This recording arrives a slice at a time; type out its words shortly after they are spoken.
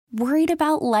Worried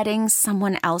about letting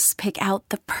someone else pick out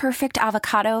the perfect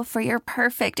avocado for your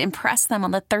perfect impress them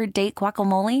on the third date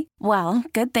guacamole? Well,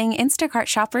 good thing Instacart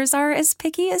shoppers are as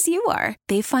picky as you are.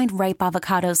 They find ripe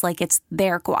avocados like it's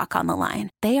their guac on the line.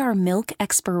 They are milk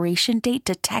expiration date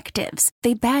detectives.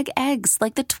 They bag eggs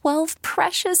like the 12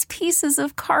 precious pieces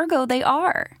of cargo they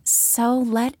are. So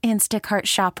let Instacart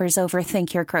shoppers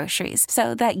overthink your groceries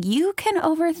so that you can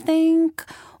overthink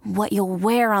what you'll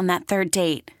wear on that third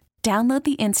date. Download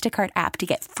the Instacart app to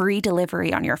get free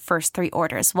delivery on your first 3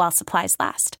 orders while supplies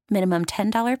last. Minimum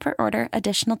 $10 per order.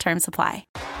 Additional terms apply.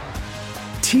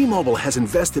 T-Mobile has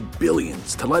invested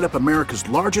billions to light up America's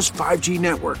largest 5G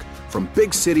network, from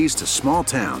big cities to small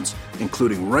towns,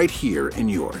 including right here in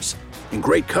yours. And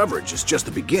great coverage is just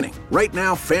the beginning. Right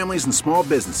now, families and small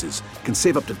businesses can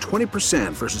save up to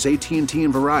 20% versus AT&T and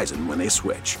Verizon when they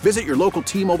switch. Visit your local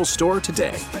T-Mobile store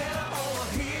today.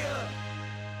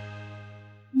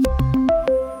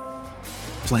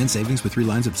 Plan savings with 3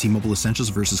 lines of T-Mobile Essentials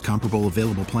versus comparable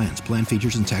available plans. Plan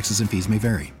features and taxes and fees may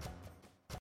vary.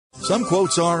 Some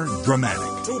quotes are dramatic.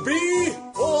 To be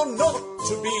or not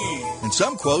to be. And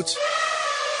some quotes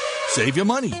save you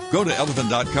money. Go to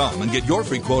elephant.com and get your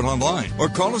free quote online. Or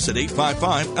call us at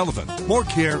 855-ELEPHANT. More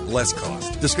care, less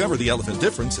cost. Discover the elephant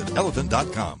difference at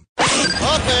elephant.com.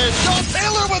 Up there, John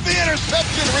Taylor with the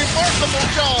interception. Remarkable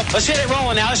job. Let's hit it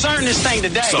rolling now. Let's earn this thing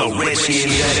today. So Redskins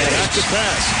back to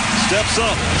pass. Steps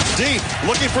up. Deep.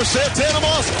 Looking for Santana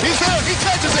Moss. He's there. He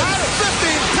catches it. 15,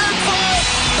 10,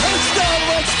 5. Touchdown,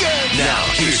 Redskins. Now,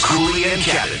 here's Cooley and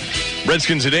Kevin.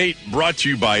 Redskins at 8, brought to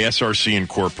you by SRC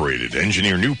Incorporated.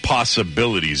 Engineer new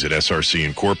possibilities at SRC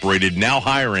Incorporated, now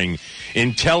hiring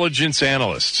intelligence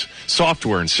analysts,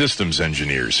 software and systems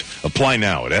engineers. Apply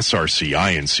now at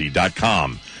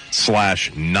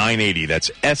srcinc.com/980. That's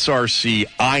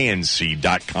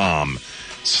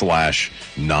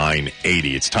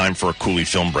srcinc.com/980. It's time for a Cooley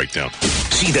film breakdown.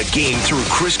 See the game through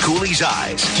Chris Cooley's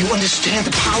eyes. Do you understand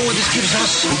the power this gives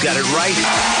us? Who got it right?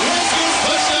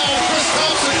 Touchdown, Chris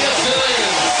Thompson gets it in.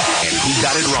 And who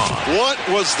got it wrong? What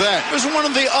was that? It was one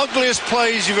of the ugliest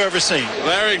plays you've ever seen.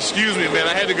 Larry, excuse me, man.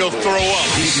 I had to go throw up.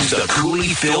 This is the Cooley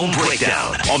Film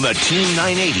Breakdown on the Team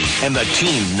 980 and the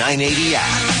Team 980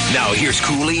 app. Now here's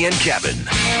Cooley and Kevin.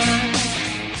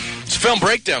 It's a film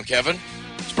breakdown, Kevin.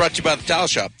 It's brought to you by the Tile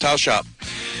Shop. Tile Shop.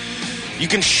 You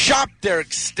can shop their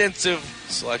extensive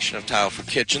selection of tile for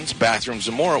kitchens, bathrooms,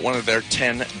 and more at one of their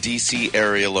 10 D.C.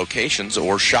 area locations,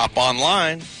 or shop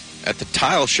online at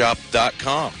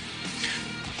thetileshop.com.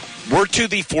 We're to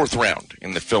the 4th round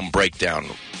in the film breakdown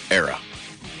era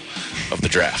of the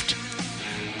draft.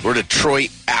 We're to Troy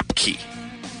Apke.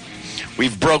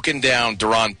 We've broken down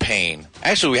Daron Payne.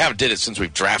 Actually, we haven't did it since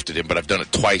we've drafted him, but I've done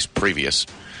it twice previous.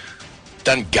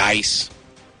 Done Geis.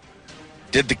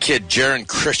 Did the kid Jaron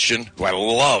Christian, who I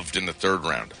loved in the 3rd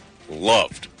round.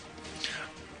 Loved.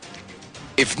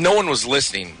 If no one was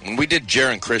listening, when we did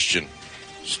Jaron Christian,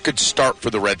 he could start for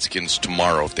the Redskins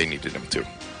tomorrow if they needed him to.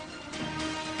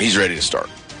 He's ready to start.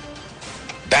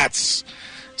 That's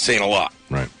saying a lot,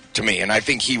 right, to me. And I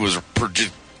think he was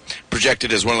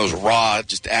projected as one of those raw,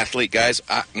 just athlete guys.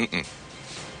 He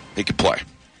can play.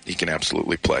 He can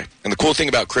absolutely play. And the cool thing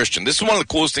about Christian, this is one of the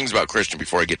coolest things about Christian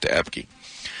before I get to Apke.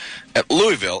 At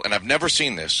Louisville, and I've never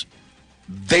seen this,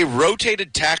 they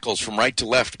rotated tackles from right to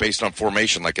left based on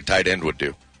formation like a tight end would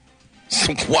do. It's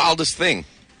the wildest thing.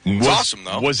 It's awesome,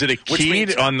 though. Was it a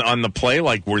key on the play?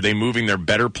 Like, were they moving their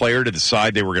better player to the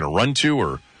side they were going to run to,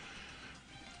 or?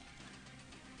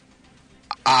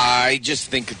 I just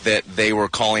think that they were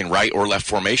calling right or left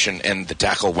formation, and the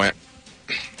tackle went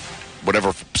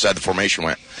whatever side the formation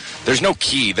went. There's no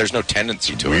key. There's no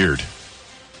tendency to it. Weird.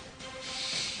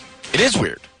 It is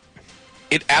weird.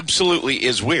 It absolutely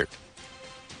is weird.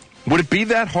 Would it be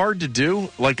that hard to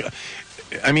do? Like,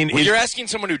 I mean, you're asking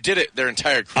someone who did it their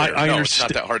entire career. I no, it's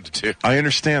not that hard to do. I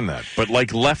understand that, but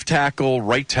like left tackle,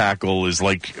 right tackle is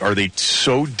like, are they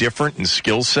so different in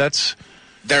skill sets?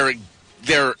 They're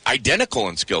identical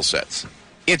in skill sets.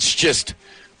 It's just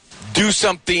do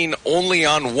something only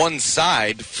on one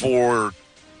side for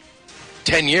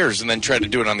 10 years and then try to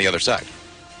do it on the other side.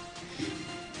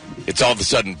 It's all of a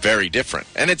sudden very different.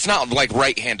 And it's not like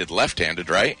right-handed,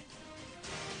 left-handed, right?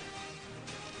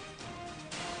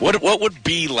 What would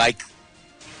be like...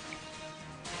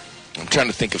 I'm trying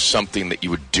to think of something that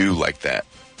you would do like that.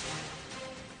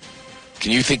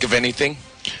 Can you think of anything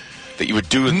that you would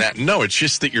do in that? No, it's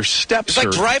just that your steps It's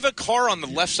like drive a car on the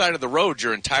left side of the road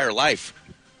your entire life.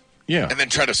 Yeah. And then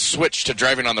try to switch to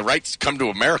driving on the right to come to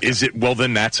America. Is it? Well,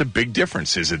 then that's a big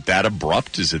difference. Is it that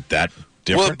abrupt? Is it that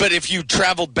different? Well, but if you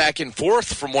traveled back and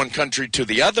forth from one country to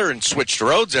the other and switched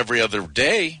roads every other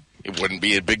day... It wouldn't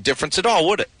be a big difference at all,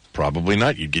 would it? Probably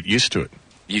not. You'd get used to it.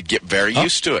 You'd get very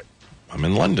used to it. I'm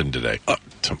in London today.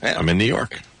 I'm in New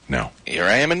York now. Here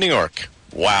I am in New York.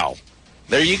 Wow.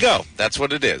 There you go. That's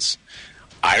what it is.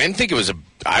 I didn't think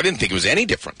it was any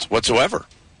difference whatsoever.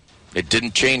 It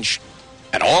didn't change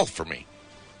at all for me.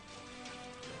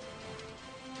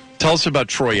 Tell us about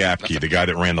Troy Apke, the guy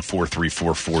that ran the 4.3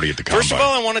 440 at the Combine. First of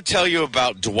all, I want to tell you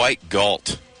about Dwight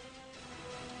Galt.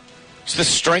 He's the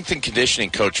strength and conditioning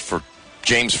coach for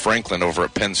James Franklin over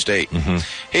at Penn State. Mm-hmm.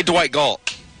 Hey, Dwight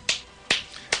Galt,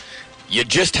 you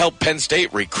just helped Penn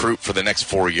State recruit for the next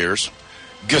 4 years.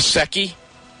 Gesicki,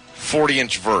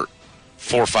 40-inch vert,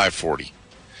 4.540.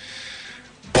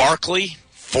 Barkley,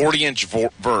 40-inch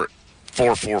vert,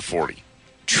 4.440.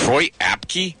 Troy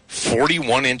Apke,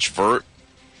 41-inch vert,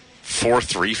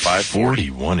 4.3 540.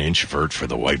 41-inch vert for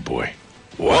the white boy.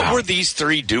 Wow. What were these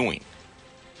three doing?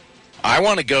 I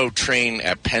want to go train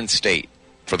at Penn State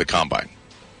for the Combine.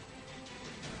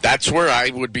 That's where I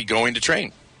would be going to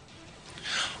train.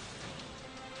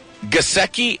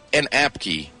 Gesicki and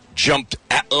Apke jumped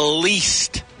at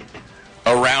least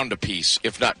a round apiece,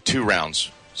 if not 2 rounds,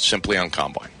 simply on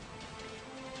Combine.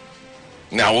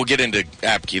 Now, we'll get into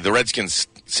Apke. The Redskins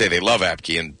say they love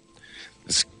Apke, and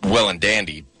it's well and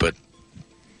dandy, but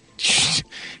he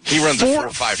runs a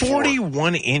 4.54.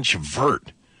 41-inch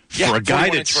vert for a guy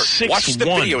that's 6'1". Watch the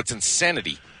video. It's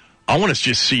insanity. I want to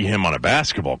just see him on a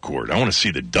basketball court. I want to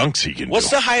see the dunks he can do. What's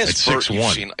the highest vert you've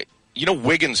 6'1"? seen? You know,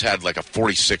 Wiggins had like a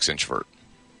 46-inch vert.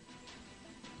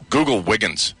 Google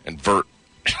Wiggins and vert.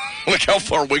 Look how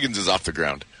far Wiggins is off the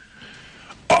ground.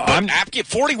 Apke,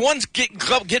 41's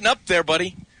getting up there,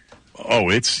 buddy. Oh,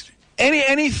 it's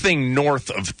anything north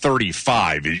of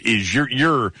 35 is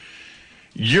you're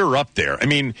up there. I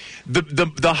mean,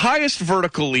 the highest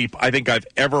vertical leap I think I've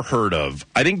ever heard of.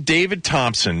 I think David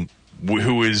Thompson,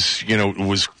 who was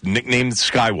nicknamed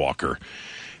Skywalker,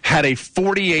 had a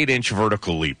 48-inch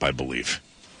vertical leap, I believe.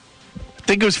 I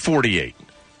think it was 48.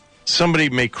 Somebody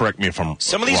may correct me if I'm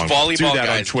Some of these wrong. volleyball Do that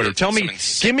guys on Twitter. Tell me,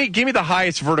 give me the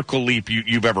highest vertical leap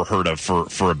you've ever heard of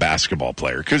for a basketball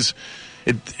player, because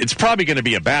it's probably going to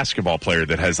be a basketball player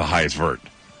that has the highest vert.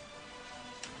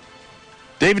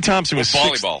 David Thompson was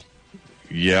volleyball.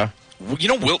 Yeah. You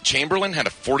know, Wilt Chamberlain had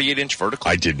a 48-inch vertical.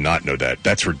 I did not know that.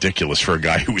 That's ridiculous for a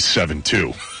guy who was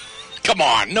 7'2". Come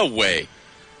on, no way.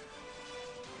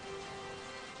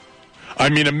 I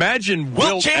mean, imagine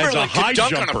Wilt as a high could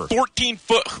dunk jumper on a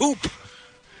 14-foot hoop.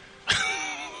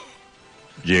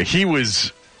 Yeah, he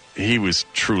was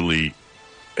truly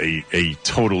a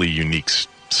totally unique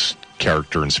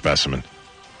character and specimen.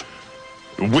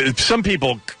 Some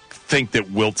people think that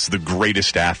Wilt's the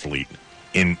greatest athlete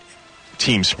in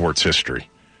team sports history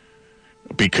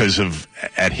because of,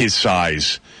 at his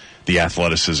size, the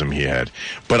athleticism he had.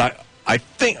 But I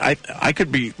think I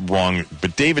could be wrong,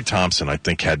 but David Thompson, I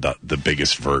think, had the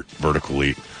biggest vertical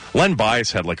leap. Len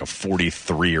Bias had like a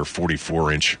 43 or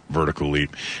 44-inch vertical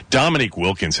leap. Dominique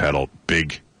Wilkins had a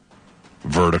big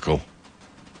vertical.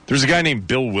 There's a guy named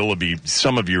Bill Willoughby.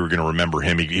 Some of you are going to remember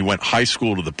him. He went high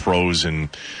school to the pros in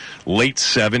late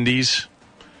 70s.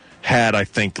 Had, I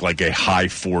think, like a high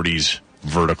 40s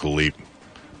vertical leap.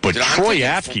 But Troy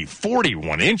Apke,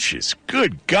 41 inches.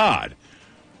 Good God.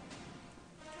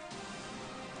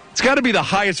 It's got to be the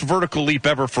highest vertical leap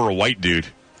ever for a white dude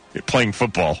playing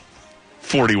football.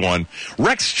 41.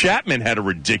 Rex Chapman had a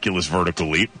ridiculous vertical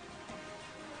leap.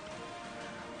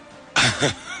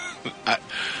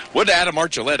 What did Adam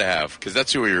Archuleta have? Because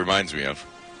that's who he reminds me of.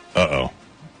 Uh-oh.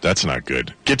 That's not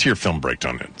good. Get to your film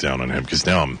breakdown on him, because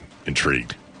now I'm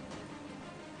intrigued.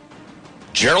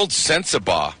 Gerald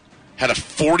Sensabaugh had a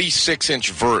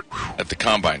 46-inch vert at the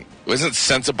Combine. Wasn't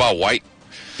Sensabaugh white?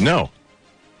 No.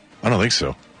 I don't think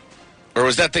so. Or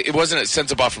was that it wasn't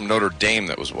Sensabaugh from Notre Dame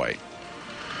that was white?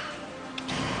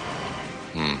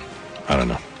 I don't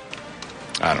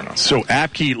know. So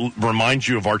Apke reminds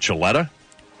you of Archuleta?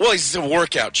 Well, he's a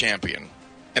workout champion,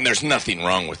 and there's nothing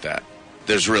wrong with that.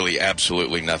 There's really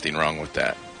absolutely nothing wrong with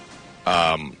that.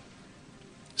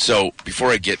 So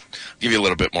before I give you a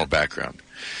little bit more background,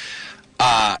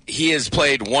 he has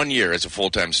played 1 year as a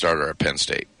full-time starter at Penn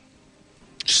State.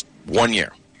 Just 1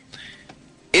 year.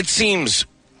 It seems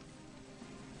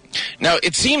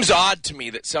odd to me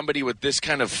that somebody with this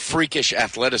kind of freakish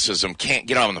athleticism can't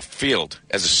get on the field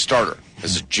as a starter,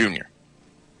 as a junior.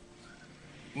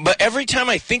 But every time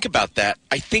I think about that,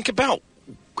 I think about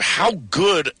how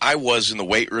good I was in the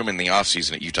weight room in the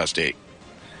offseason at Utah State.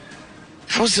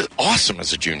 I was awesome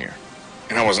as a junior,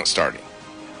 and I wasn't starting.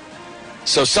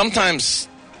 So sometimes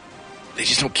they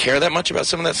just don't care that much about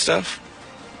some of that stuff.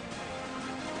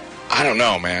 I don't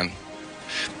know, man.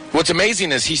 What's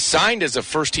amazing is he signed as a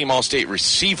first-team All-State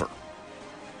receiver.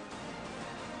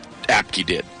 Apke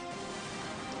did.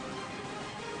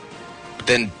 But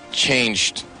then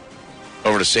changed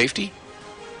over to safety?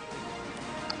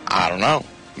 I don't know.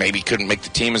 Maybe he couldn't make the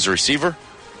team as a receiver.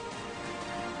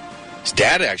 His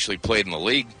dad actually played in the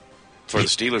league for the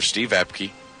Steelers, Steve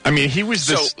Apke. I mean, he was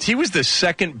the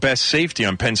second best safety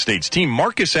on Penn State's team.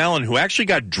 Marcus Allen, who actually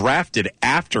got drafted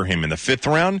after him in the 5th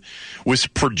round, was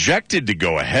projected to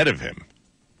go ahead of him.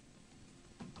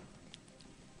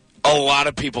 A lot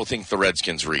of people think the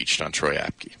Redskins reached on Troy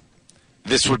Apke.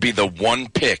 This would be the one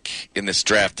pick in this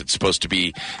draft that's supposed to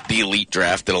be the elite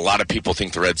draft that a lot of people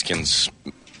think the Redskins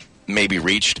maybe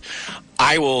reached.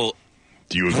 I will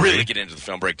really get into the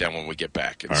film breakdown when we get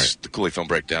back. It's the Cooley Film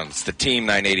Breakdown. It's the Team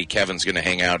 980. Kevin's going to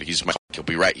hang out. He'll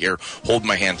be right here, hold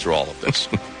my hand through all of this.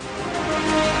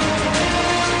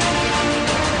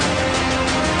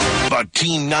 The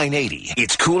Team 980.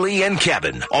 It's Cooley and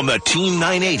Kevin on the Team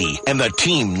 980 and the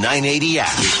Team 980 app.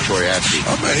 It's Troy Apke.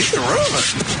 Oh, man, he can run.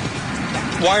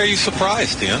 Why are you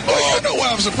surprised, Dan? Oh, I know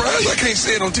why I'm surprised. I can't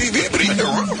say it on TV, but he can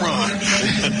run.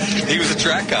 He was a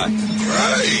track guy.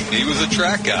 Right. He was a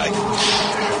track guy.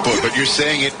 But you're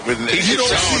saying it with the You don't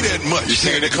see that much. You're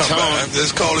saying it come by. Let's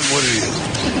call it what it is.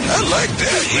 I like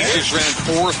that, He just ran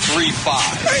 4.35.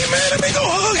 Hey, man, let me go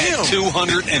hug him.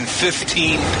 215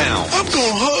 pounds. I'm going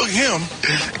to hug him.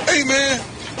 Hey, man,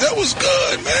 that was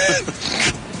good, man.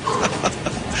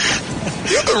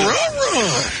 You can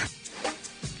run.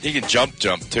 He can jump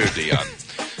too, Deion.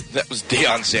 That was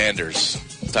Deion Sanders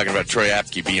talking about Troy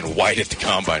Apke being white at the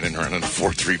combine and running a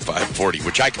 4.35 40,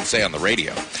 which I can say on the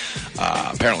radio.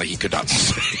 Apparently he could not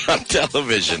say on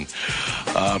television.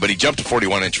 But he jumped a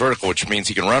 41-inch vertical, which means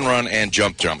he can run, and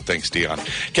jump. Thanks, Deion.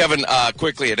 Kevin,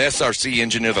 quickly, at SRC,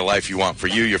 engineer the life you want for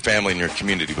you, your family, and your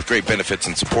community. With great benefits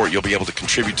and support, you'll be able to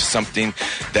contribute to something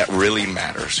that really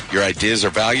matters. Your ideas are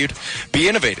valued. Be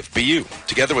innovative. Be you.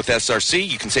 Together with SRC,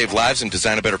 you can save lives and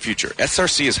design a better future.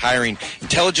 SRC is hiring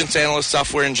intelligence analysts,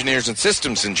 software engineers, and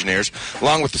systems engineers,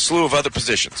 along with a slew of other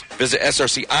positions. Visit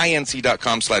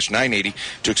srcinc.com/980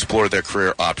 to explore their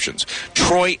career options.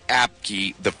 Troy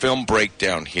Apke, the film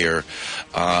breakdown here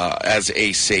as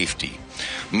a safety.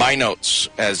 My notes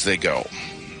as they go.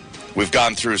 We've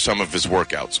gone through some of his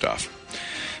workout stuff.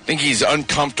 I think he's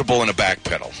uncomfortable in a back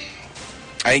pedal.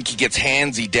 I think he gets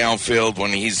handsy downfield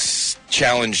when he's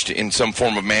challenged in some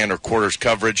form of man or quarters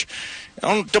coverage.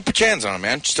 Don't put your hands on him,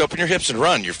 man. Just open your hips and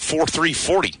run. You're 4.3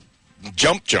 40.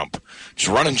 Jump. Just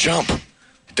run and jump.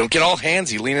 Don't get all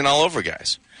handsy, leaning all over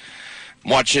guys. I'm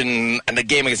watching the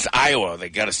game against Iowa. They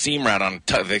got a seam route on.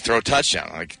 They throw a touchdown.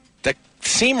 Like that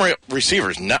seam receiver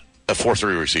is not a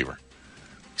 4.3 receiver.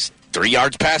 He's 3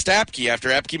 yards past Apke after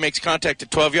Apke makes contact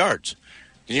at 12 yards.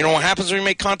 And you know what happens when you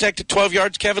make contact at 12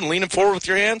 yards, Kevin? Leaning forward with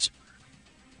your hands?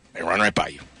 They run right by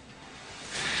you. I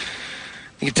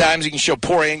think at times he can show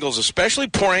poor angles, especially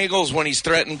poor angles when he's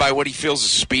threatened by what he feels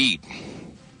is speed.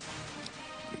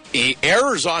 He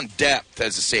errors on depth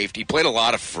as a safety. Played a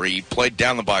lot of free, played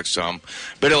down the box some,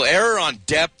 but he'll err on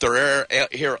depth or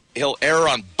he'll err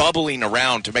on bubbling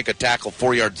around to make a tackle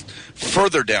 4 yards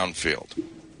further downfield.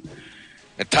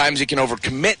 At times he can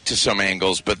overcommit to some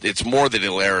angles, but it's more that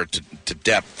he'll err to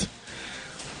depth.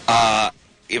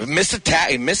 Missing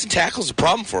tackle is a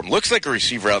problem for him. Looks like a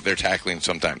receiver out there tackling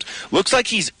sometimes. Looks like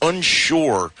he's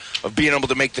unsure of being able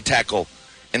to make the tackle.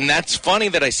 And that's funny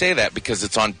that I say that because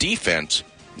it's on defense,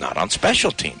 not on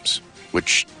special teams,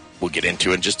 which we'll get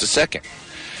into in just a second.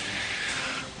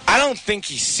 I don't think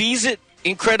he sees it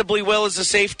incredibly well as a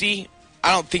safety.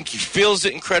 I don't think he feels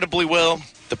it incredibly well.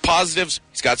 The positives,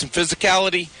 he's got some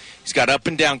physicality. He's got up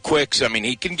and down quicks. I mean,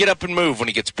 he can get up and move when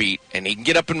he gets beat, and he can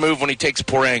get up and move when he takes a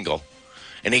poor angle,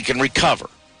 and he can recover.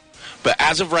 But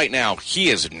as of right now, he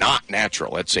is not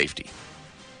natural at safety.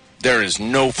 There is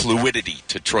no fluidity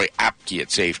to Troy Apke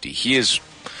at safety. He is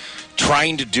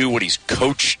trying to do what he's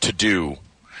coached to do.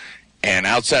 And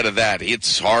outside of that,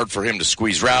 it's hard for him to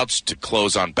squeeze routes, to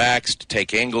close on backs, to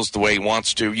take angles the way he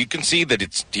wants to. You can see that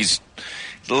he's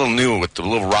a little new with the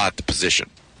little raw at the position.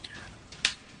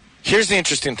 Here's the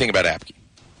interesting thing about Apke.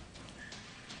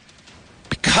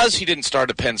 Because he didn't start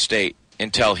at Penn State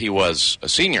until he was a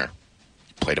senior,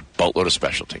 he played a boatload of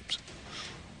special teams.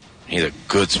 He's a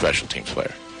good special teams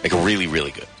player. Like really, really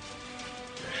good.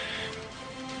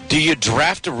 Do you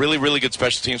draft a really, really good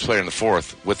special teams player in the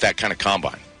fourth with that kind of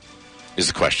combine? Is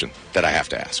the question that I have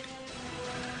to ask.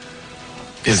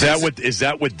 Is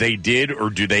that what they did,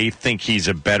 or do they think he's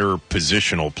a better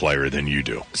positional player than you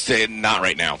do? Not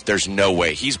right now. There's no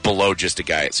way. He's below just a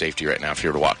guy at safety right now if you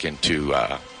were to walk into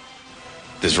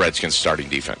this Redskins starting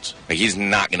defense. Like, he's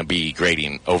not going to be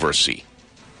grading over a C.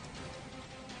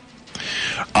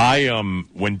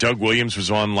 When Doug Williams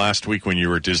was on last week when you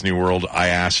were at Disney World, I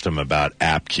asked him about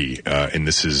Apke, and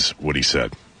this is what he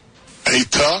said. A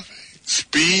tough,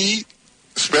 speed,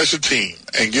 special team,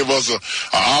 and give us an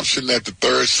option at the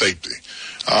third safety.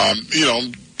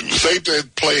 Safety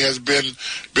play has been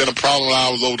a problem of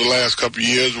ours over the last couple of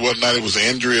years, whether or not it was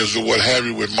injuries or what have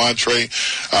you with Montre.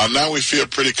 Now we feel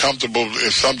pretty comfortable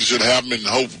if something should happen and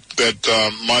hope that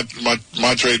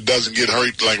Montre doesn't get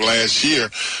hurt like last year,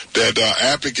 that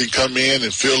Apke can come in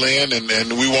and fill in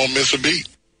and we won't miss a beat.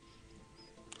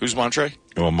 Who's Montre?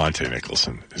 Well, Monte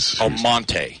Nicholson.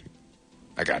 Monte.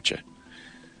 I got you.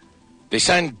 They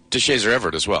signed DeShazer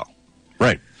Everett as well.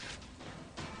 Right.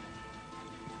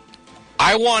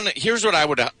 Here's what I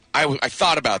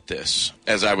thought about this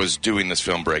as I was doing this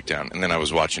film breakdown, and then I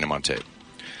was watching him on tape.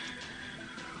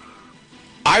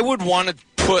 I would want to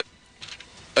put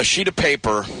a sheet of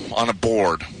paper on a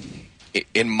board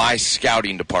in my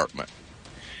scouting department,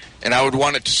 and I would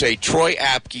want it to say Troy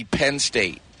Apke, Penn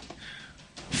State,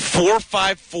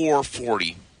 4.54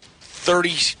 40,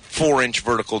 34-inch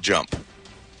vertical jump.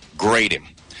 Grade him.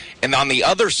 And on the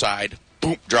other side,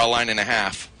 boom, draw a line and a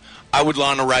half. I would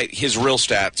want to write his real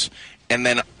stats, and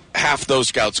then half those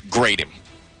scouts grade him.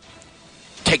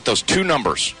 Take those two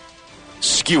numbers,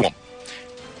 skew them,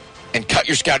 and cut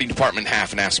your scouting department in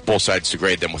half and ask both sides to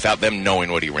grade them without them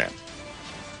knowing what he ran.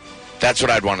 That's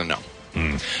what I'd want to know.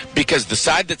 Because the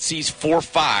side that sees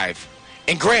 4.5,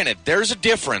 and granted, there's a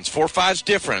difference. 4.5's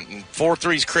different, and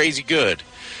 4.3 is crazy good.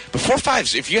 But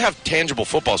 4.5's, if you have tangible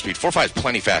football speed, 4.5 is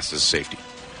plenty fast as a safety.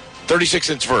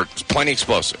 36-inch vert is plenty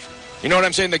explosive. You know what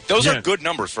I'm saying? Like, those are good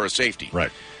numbers for a safety.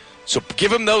 Right. So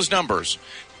give him those numbers.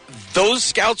 Those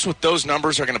scouts with those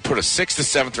numbers are going to put a 6th to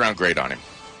 7th round grade on him.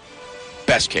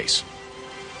 Best case.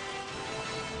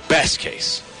 Best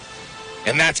case.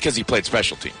 And that's because he played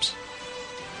special teams.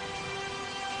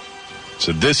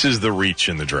 So this is the reach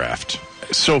in the draft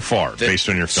so far, based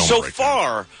on your film breakdown. So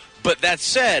far, but that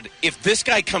said, if this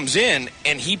guy comes in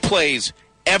and he plays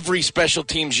every special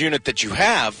teams unit that you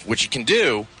have, which he can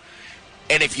do,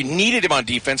 and if you needed him on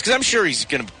defense, because I'm sure he's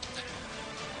going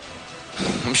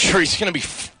to be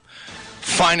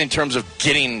fine in terms of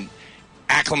getting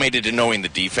acclimated to knowing the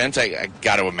defense. I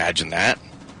got to imagine that.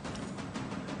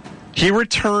 He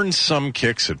returned some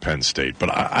kicks at Penn State, but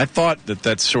I thought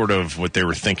that's sort of what they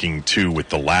were thinking too with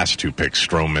the last two picks,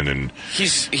 Stroman and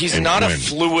he's and not Quinn. a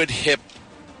fluid hip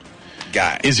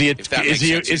guy. Is he a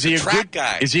track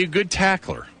guy? Is he a good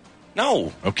tackler?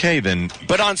 No. Okay, then.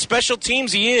 But on special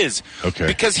teams, he is. Okay.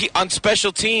 Because on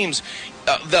special teams,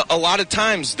 a lot of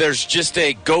times there's just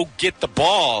a go get the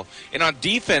ball. And on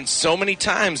defense, so many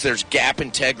times there's gap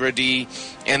integrity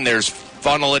and there's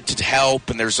funnel it to help.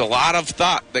 And there's a lot of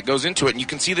thought that goes into it. And you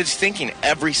can see that he's thinking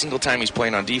every single time he's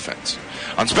playing on defense.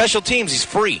 On special teams, he's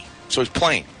free. So he's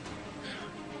playing.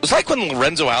 It was like when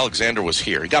Lorenzo Alexander was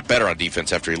here. He got better on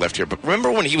defense after he left here. But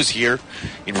remember when he was here,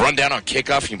 he'd run down on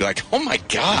kickoff and you'd be like, oh, my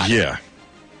God. Yeah.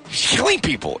 He's killing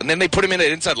people. And then they put him in at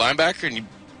inside linebacker and you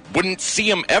wouldn't see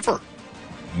him ever.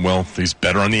 Well, he's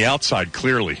better on the outside,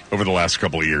 clearly, over the last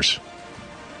couple of years.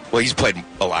 Well, he's played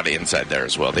a lot of inside there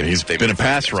as well. He's been a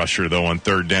pass rusher, though, on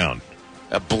third down.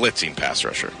 A blitzing pass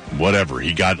rusher. Whatever.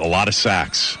 He got a lot of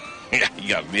sacks. Yeah, he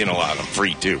got a lot of them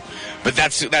free, too. But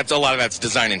that's a lot of that's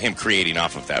design and him creating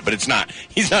off of that. But he's not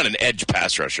an edge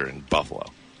pass rusher in Buffalo.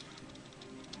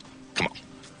 Come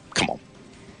on.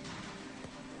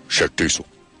 Shaq Diesel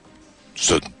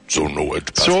said so no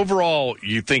edge pass. So overall,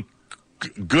 you think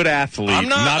good athlete, I'm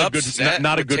not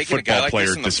a good football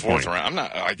player at this point. I'm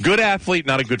not good athlete,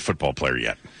 not a good football player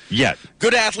yet.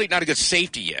 Good athlete, not a good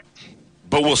safety yet.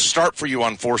 But we'll start for you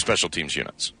on 4 special teams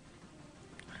units.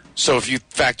 So if you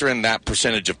factor in that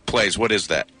percentage of plays, what is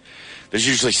that? There's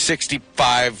usually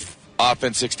 65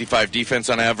 offense, 65 defense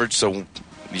on average. So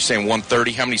you're saying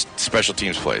 130. How many special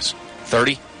teams plays?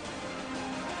 30?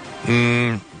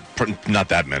 Not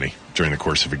that many during the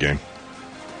course of a game.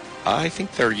 I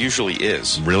think there usually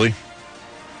is. Really?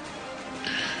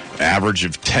 Average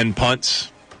of 10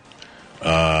 punts,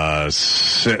 7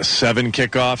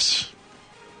 kickoffs.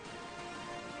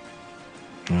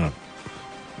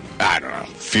 I don't know.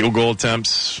 Field goal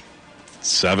attempts,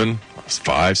 7,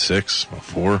 5, 6,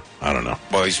 4. I don't know.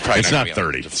 Well, he's probably not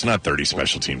 30. It's not 30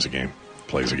 special teams a game.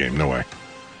 Plays a game. No way.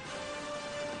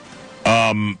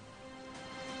 All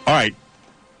right.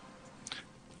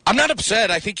 I'm not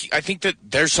upset. I think that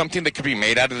there's something that could be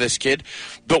made out of this kid.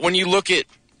 But when you look at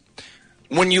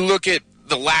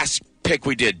the last pick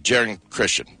we did, Jaron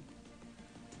Christian.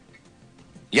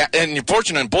 Yeah, and you're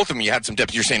fortunate in both of them you had some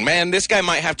depth. You're saying, man, this guy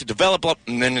might have to develop. No.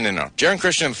 Jaron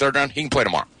Christian in the 3rd round, he can play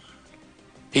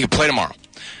tomorrow.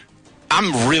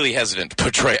 I'm really hesitant to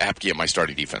put Troy Apke in my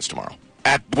starting defense tomorrow.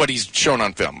 At what he's shown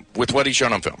on film, with what he's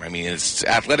shown on film. I mean, his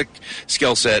athletic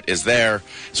skill set is there.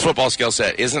 His football skill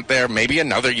set isn't there. Maybe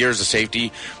another year as a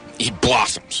safety, he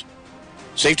blossoms.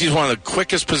 Safety is one of the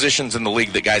quickest positions in the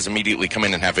league that guys immediately come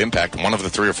in and have impact. One of the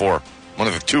three or four. One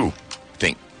of the two, I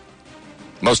think.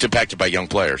 Most impacted by young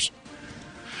players.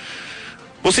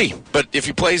 We'll see. But if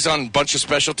he plays on a bunch of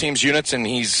special teams units and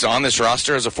he's on this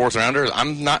roster as a fourth-rounder,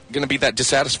 I'm not going to be that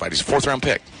dissatisfied. He's a fourth-round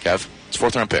pick, Kev. It's a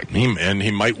fourth-round pick. And he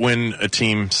might win a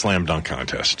team slam dunk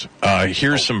contest.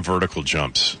 Here's some vertical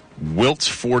jumps. Wilt's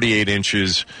 48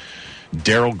 inches.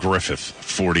 Darrell Griffith,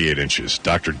 48 inches.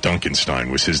 Dr.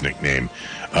 Duncanstein was his nickname.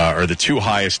 Are the two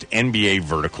highest NBA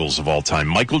verticals of all time.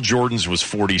 Michael Jordan's was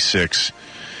 46.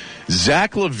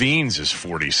 Zach LaVine's is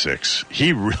 46.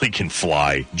 He really can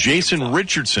fly. Jason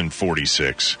Richardson,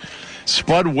 46.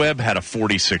 Spud Webb had a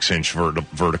 46-inch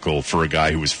vertical for a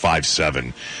guy who was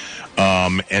 5'7".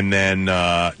 And then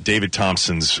David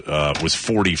Thompson's was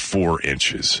 44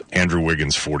 inches. Andrew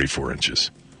Wiggins, 44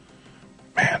 inches.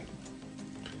 Man.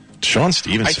 Sean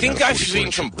Stevenson. I think I've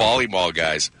seen some volleyball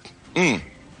guys. I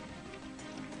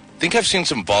think I've seen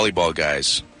some volleyball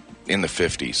guys in the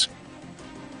 50s.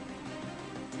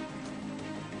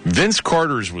 Vince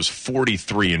Carter's was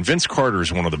 43, and Vince Carter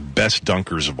is one of the best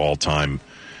dunkers of all time,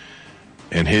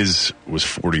 and his was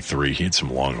 43. He had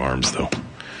some long arms, though.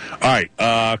 All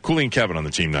right, Cooley and Kevin on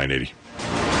the Team 980.